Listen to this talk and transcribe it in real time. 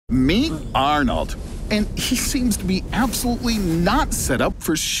Meet Arnold. And he seems to be absolutely not set up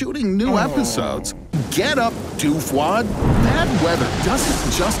for shooting new episodes. Get up, doofwad. Bad weather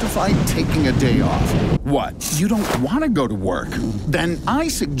doesn't justify taking a day off. What, you don't want to go to work? Then I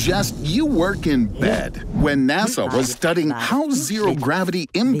suggest you work in bed. When NASA was studying how zero gravity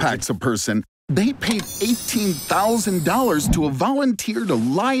impacts a person, they paid $18,000 to a volunteer to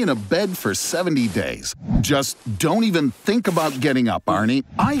lie in a bed for 70 days. Just don't even think about getting up, Arnie.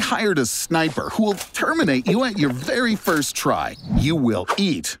 I hired a sniper who will terminate you at your very first try. You will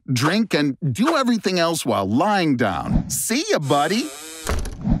eat, drink, and do everything else while lying down. See ya, buddy!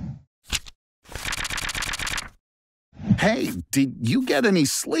 Hey, did you get any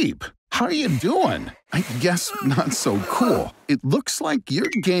sleep? How are you doing? I guess not so cool. It looks like you're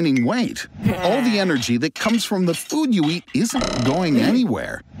gaining weight. All the energy that comes from the food you eat isn't going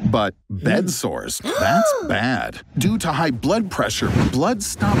anywhere. But bed sores, that's bad. Due to high blood pressure, blood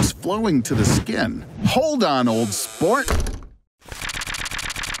stops flowing to the skin. Hold on, old sport.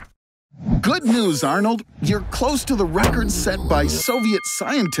 Good news, Arnold. You're close to the record set by Soviet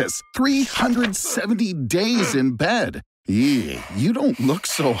scientists, 370 days in bed. You don't look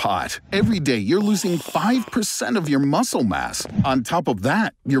so hot. Every day you're losing 5% of your muscle mass. On top of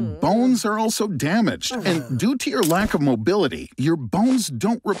that, your bones are also damaged. And due to your lack of mobility, your bones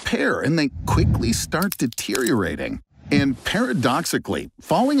don't repair and they quickly start deteriorating. And paradoxically,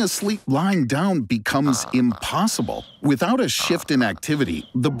 falling asleep lying down becomes impossible. Without a shift in activity,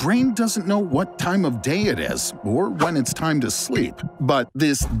 the brain doesn't know what time of day it is or when it's time to sleep. But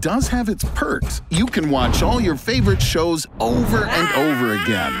this does have its perks. You can watch all your favorite shows over and over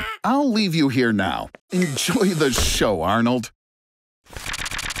again. I'll leave you here now. Enjoy the show, Arnold.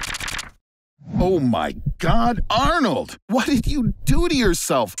 Oh my God, Arnold! What did you do to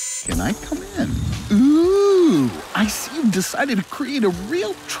yourself? Can I come in? Ooh, I see you've decided to create a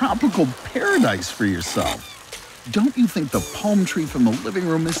real tropical paradise for yourself. Don't you think the palm tree from the living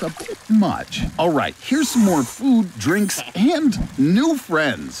room is a bit much? All right, here's some more food, drinks, and new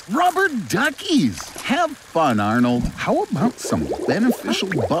friends. Rubber duckies! Have fun, Arnold. How about some beneficial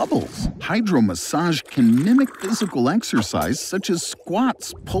bubbles? Hydro massage can mimic physical exercise such as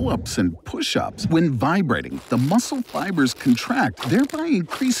squats, pull-ups, and push-ups. When vibrating, the muscle fibers contract, thereby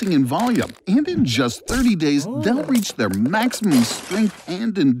increasing in volume. And in just 30 days, they'll reach their maximum strength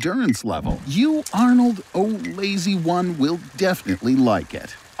and endurance level. You, Arnold, oh lazy one, will definitely like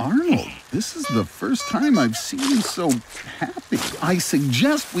it. Arnold, this is the first time I've seen you so happy. I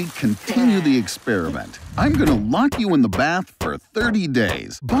suggest we continue the experiment. I'm going to lock you in the bath for 30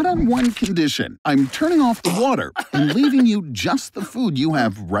 days, but on one condition. I'm turning off the water and leaving you just the food you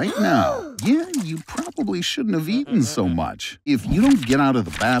have right now. Yeah, you probably shouldn't have eaten so much. If you don't get out of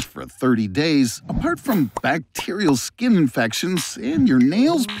the bath for 30 days, apart from bacterial skin infections and your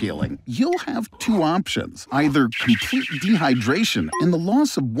nails peeling, you'll have two options. Either complete dehydration and the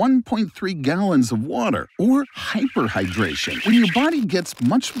loss of 1.3 gallons of water, or hyperhydration, when your body gets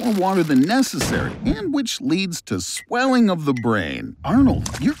much more water than necessary, and which leads to swelling of the brain. Arnold,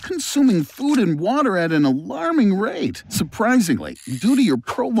 you're consuming food and water at an alarming rate. Surprisingly, due to your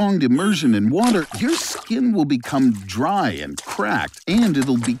prolonged immersion in water, your skin will become dry and cracked, and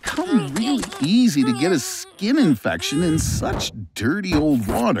it'll become really easy to get a skin infection in such dirty old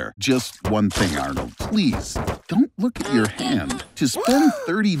water. Just one thing, Arnold, please, don't look at your hand. To spend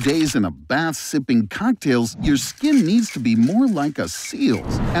 30 days in a bath sipping cocktails, your skin needs to be more like a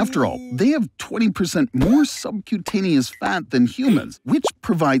seal's. After all, they have 20% more subcutaneous fat than humans, which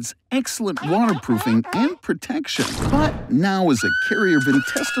provides excellent waterproofing and protection. But now, as a carrier of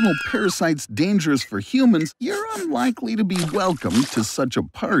intestinal parasites dangerous for humans, you're unlikely to be welcome to such a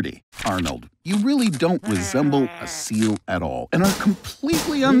party. Arnold, you really don't resemble a seal at all and are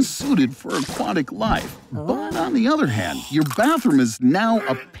completely unsuited for aquatic life. But on the other hand, your bathroom is now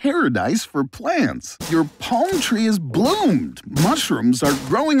a paradise for plants. Your palm tree has bloomed, mushrooms are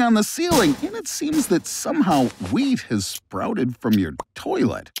growing on the ceiling, and it seems that somehow wheat has sprouted from your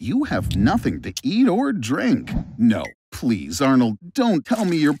toilet. You have nothing to eat or drink. No. Please, Arnold, don't tell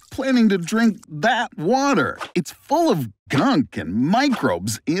me you're planning to drink that water. It's full of gunk and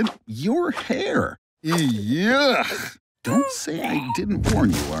microbes in your hair. Yuck! Don't say I didn't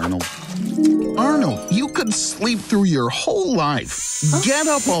warn you, Arnold. Arnold, you could sleep through your whole life. Get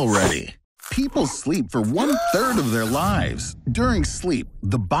up already. People sleep for 1/3 of their lives. During sleep,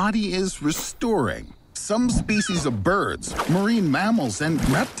 the body is restoring. Some species of birds, marine mammals, and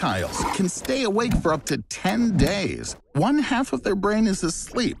reptiles can stay awake for up to 10 days. One half of their brain is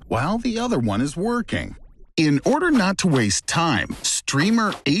asleep, while the other one is working. In order not to waste time,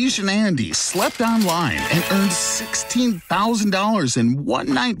 streamer Asian Andy slept online and earned $16,000 in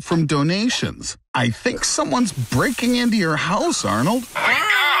one night from donations. I think someone's breaking into your house, Arnold.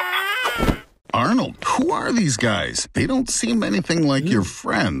 Arnold, who are these guys? They don't seem anything like your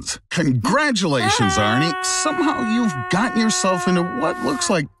friends. Congratulations, Arnie. Somehow you've gotten yourself into what looks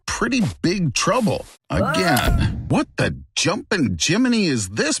like pretty big trouble. Again. What the jumpin' Jiminy is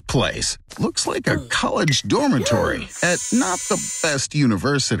this place? Looks like a college dormitory at not the best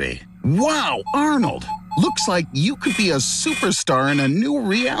university. Wow, Arnold! Looks like you could be a superstar in a new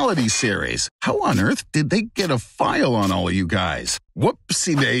reality series. How on earth did they get a file on all of you guys?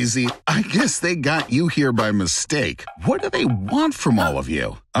 Whoopsie daisy, I guess they got you here by mistake. What do they want from all of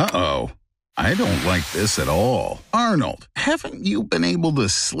you? Uh-oh. I don't like this at all. Arnold, haven't you been able to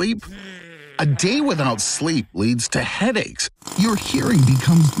sleep? A day without sleep leads to headaches. Your hearing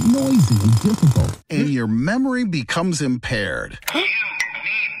becomes noisy and difficult, and your memory becomes impaired.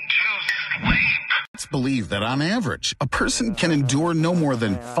 It's believed that on average, a person can endure no more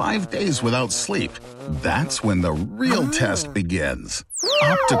than 5 days without sleep. That's when the real test begins.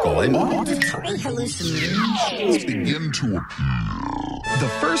 Optical and auditory hallucinations begin to appear. The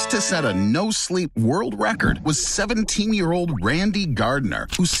first to set a no-sleep world record was 17-year-old Randy Gardner,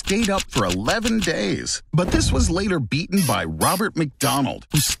 who stayed up for 11 days. But this was later beaten by Robert McDonald,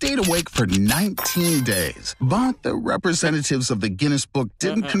 who stayed awake for 19 days. But the representatives of the Guinness Book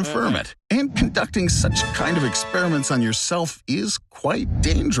didn't confirm it. And conducting such kind of experiments on yourself is quite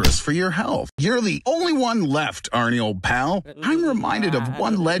dangerous for your health. You're the only one left, Arnie, old pal. I'm reminded of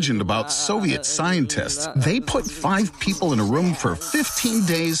one legend about Soviet scientists. They put 5 people in a room for 15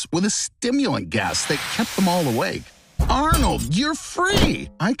 days with a stimulant gas that kept them all awake. Arnold, you're free!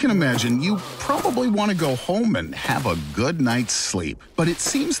 I can imagine you probably want to go home and have a good night's sleep. But it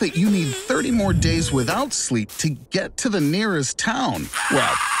seems that you need 30 more days without sleep to get to the nearest town.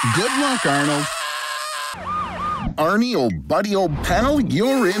 Well, good luck, Arnold. Arnie, old buddy, old pal,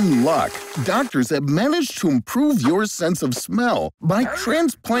 you're in luck. Doctors have managed to improve your sense of smell by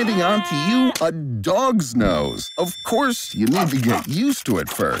transplanting onto you a dog's nose. Of course, you need to get used to it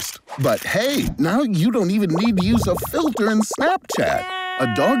first. But hey, now you don't even need to use a filter in Snapchat.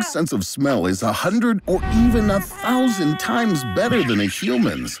 A dog's sense of smell is 100 or even 1,000 times better than a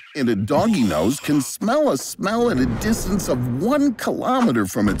human's. And a doggy nose can smell a smell at a distance of 1 kilometer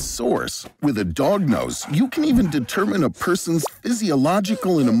from its source. With a dog nose, you can even determine a person's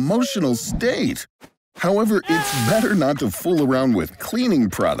physiological and emotional state. However, it's better not to fool around with cleaning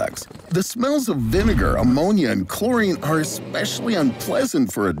products. The smells of vinegar, ammonia, and chlorine are especially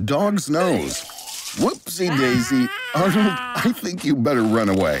unpleasant for a dog's nose. Whoopsie daisy. Arnold, I think you better run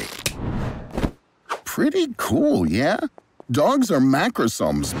away. Pretty cool, yeah? Dogs are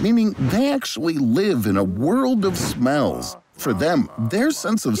macrosomes, meaning they actually live in a world of smells. For them, their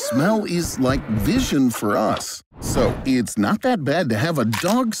sense of smell is like vision for us. So it's not that bad to have a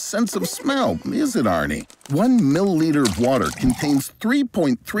dog's sense of smell, is it, Arnie? 1 milliliter of water contains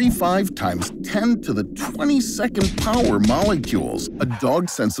 3.35 times 10 to the 22nd power molecules. A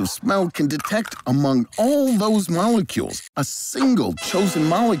dog's sense of smell can detect among all those molecules a single chosen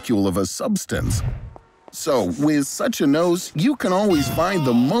molecule of a substance. So, with such a nose, you can always find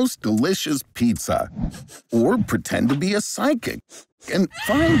the most delicious pizza. Or pretend to be a psychic and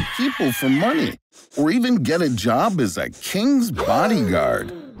find people for money. Or even get a job as a king's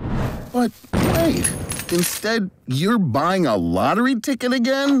bodyguard. But wait, instead, you're buying a lottery ticket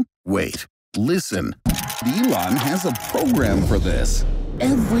again? Wait, listen. Elon has a program for this.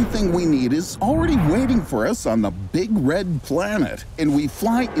 Everything we need is already waiting for us on the big red planet, and we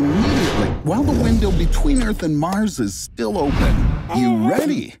fly immediately while the window between Earth and Mars is still open. You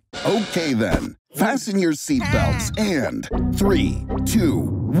ready? Okay then. Fasten your seatbelts and 3, 2,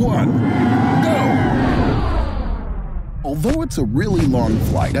 1, go! Although it's a really long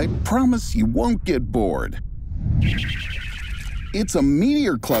flight, I promise you won't get bored. It's a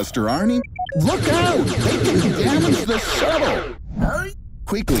meteor cluster, Arnie. Look out! They can damage the shuttle!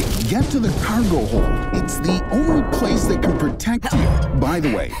 Quickly, get to the cargo hold. It's the only place that can protect you. By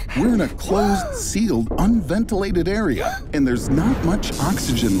the way, we're in a closed, sealed, unventilated area, and there's not much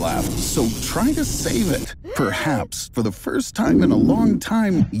oxygen left, so try to save it. Perhaps, for the first time in a long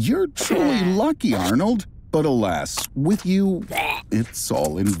time, you're truly lucky, Arnold. But alas, with you, it's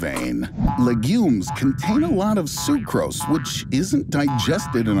all in vain. Legumes contain a lot of sucrose, which isn't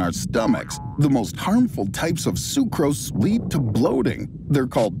digested in our stomachs. The most harmful types of sucrose lead to bloating. They're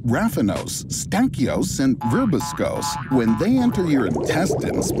called raffinose, stachyose, and verbiscose. When they enter your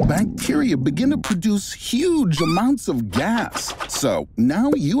intestines, bacteria begin to produce huge amounts of gas. So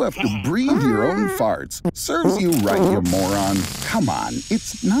now you have to breathe your own farts. Serves you right, you moron. Come on,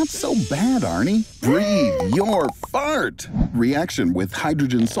 it's not so bad, Arnie. Breathe your fart. Reaction with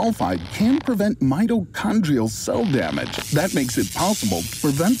hydrogen sulfide can prevent mitochondrial cell damage. That makes it possible to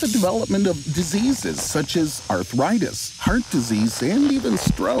prevent the development of diseases such as arthritis, heart disease, and even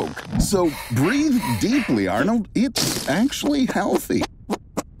stroke. So breathe deeply, Arnold. It's actually healthy.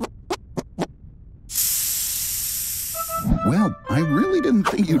 Well, I really didn't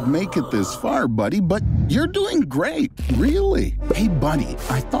think you'd make it this far, buddy, but you're doing great, really. Hey, buddy,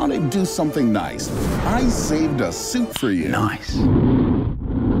 I thought I'd do something nice. I saved a suit for you. Nice.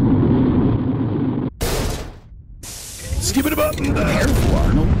 Skip it about. Careful,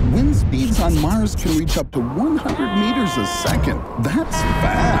 Arnold. Wind speeds on Mars can reach up to 100 meters a second. That's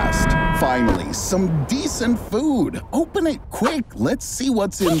fast. Finally, some decent food. Open it quick. Let's see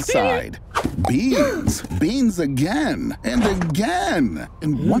what's inside. Beans. Beans again. And again.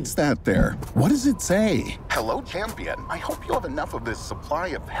 And what's that there? What does it say? Hello, champion. I hope you have enough of this supply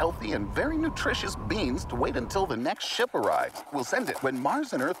of healthy and very nutritious beans to wait until the next ship arrives. We'll send it when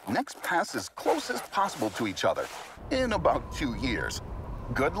Mars and Earth next pass as close as possible to each other. In about 2 years.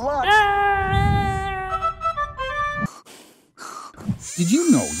 Good luck! Did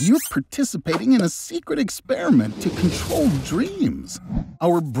you know you're participating in a secret experiment to control dreams?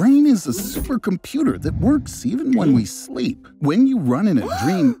 Our brain is a supercomputer that works even when we sleep. When you run in a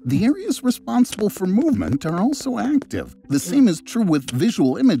dream, the areas responsible for movement are also active. The same is true with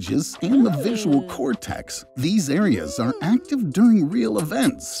visual images and the visual cortex. These areas are active during real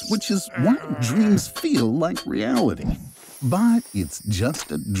events, which is why dreams feel like reality. But it's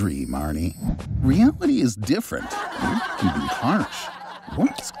just a dream, Arnie. Reality is different. It can be harsh.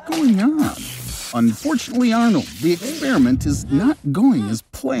 What's going on? Unfortunately, Arnold, the experiment is not going as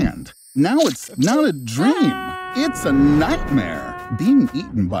planned. Now it's not a dream. It's a nightmare. Being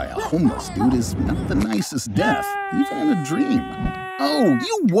eaten by a homeless dude is not the nicest death, even in a dream. Oh,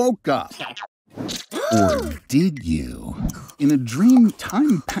 you woke up. Or did you? In a dream,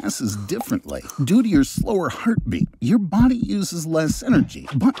 time passes differently. Due to your slower heartbeat, your body uses less energy,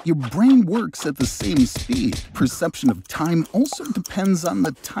 but your brain works at the same speed. Perception of time also depends on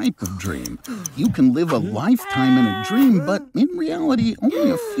the type of dream. You can live a lifetime in a dream, but in reality, only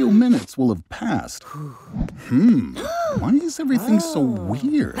a few minutes will have passed. Why is everything so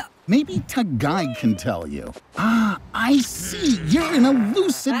weird? Maybe Tagai can tell you. Ah, I see. You're in a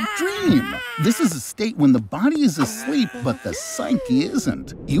lucid dream. This is a state when the body is asleep, but the psyche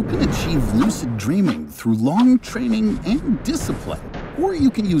isn't. You can achieve lucid dreaming through long training and discipline, or you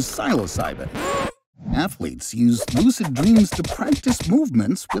can use psilocybin. Athletes use lucid dreams to practice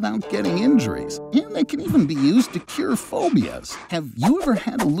movements without getting injuries, and they can even be used to cure phobias. Have you ever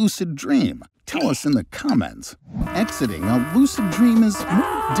had a lucid dream? Tell us in the comments. Exiting a lucid dream is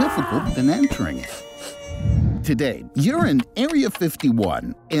more difficult than entering it. Today, you're in Area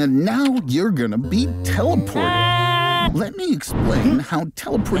 51, and now you're gonna be teleported. Let me explain how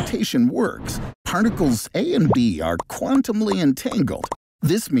teleportation works. Particles A and B are quantumly entangled.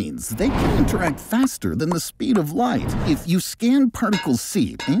 This means they can interact faster than the speed of light. If you scan particle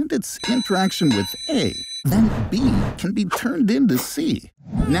C and its interaction with A, then B can be turned into C.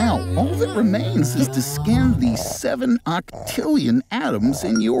 Now, all that remains is to scan the 7 octillion atoms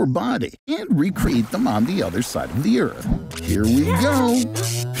in your body and recreate them on the other side of the Earth. Here we go.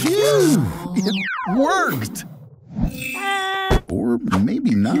 Phew! It worked! Or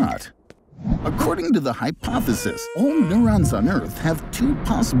maybe not. According to the hypothesis, all neurons on Earth have 2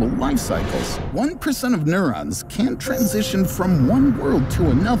 possible life cycles. 1% of neurons can transition from one world to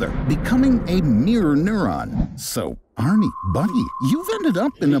another, becoming a mirror neuron. So, Arnie, buddy, you've ended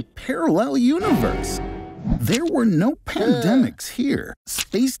up in a parallel universe. There were no pandemics here.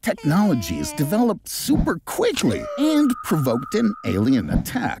 Space technologies developed super quickly and provoked an alien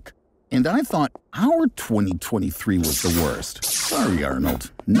attack. And I thought our 2023 was the worst. Sorry,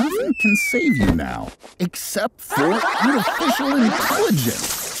 Arnold. Nothing can save you now, except for artificial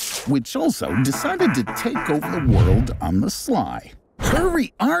intelligence, which also decided to take over the world on the sly.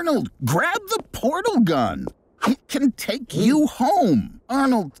 Hurry, Arnold! Grab the portal gun! It can take you home!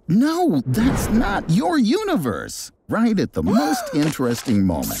 Arnold, no, that's not your universe! Right at the most interesting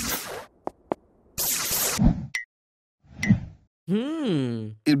moment.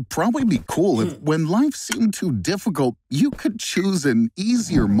 It'd probably be cool if, when life seemed too difficult, you could choose an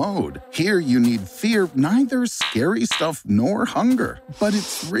easier mode. Here you need fear neither scary stuff nor hunger. But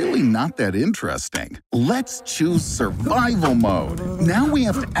it's really not that interesting. Let's choose survival mode. Now we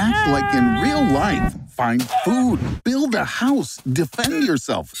have to act like in real life. Find food, build a house, defend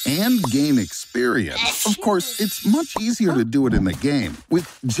yourself, and gain experience. Of course, it's much easier to do it in the game.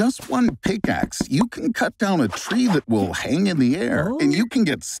 With just one pickaxe, you can cut down a tree that will hang in the air, and you can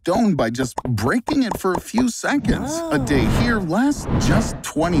get stoned by just breaking it for a few seconds. A day here lasts just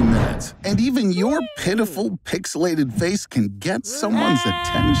 20 minutes, and even your pitiful, pixelated face can get someone's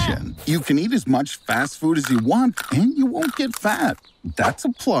attention. You can eat as much fast food as you want, and you won't get fat. That's a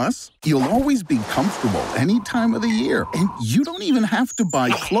plus. You'll always be comfortable any time of the year, and you don't even have to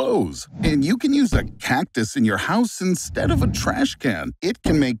buy clothes. And you can use a cactus in your house instead of a trash can. It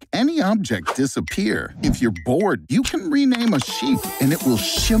can make any object disappear. If you're bored, you can rename a sheep, and it will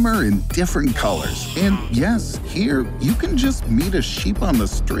shimmer in different colors. And yes, here, you can just meet a sheep on the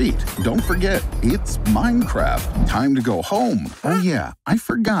street. Don't forget, it's Minecraft. Time to go home. Oh yeah, I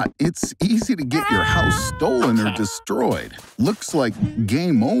forgot. It's easy to get your house stolen or destroyed. Looks like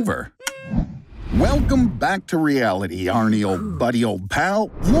game over. Welcome back to reality, Arnie, old buddy, old pal.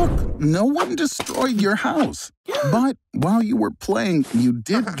 Look, no one destroyed your house. But while you were playing, you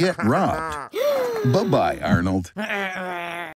did get robbed. Bye-bye, Arnold.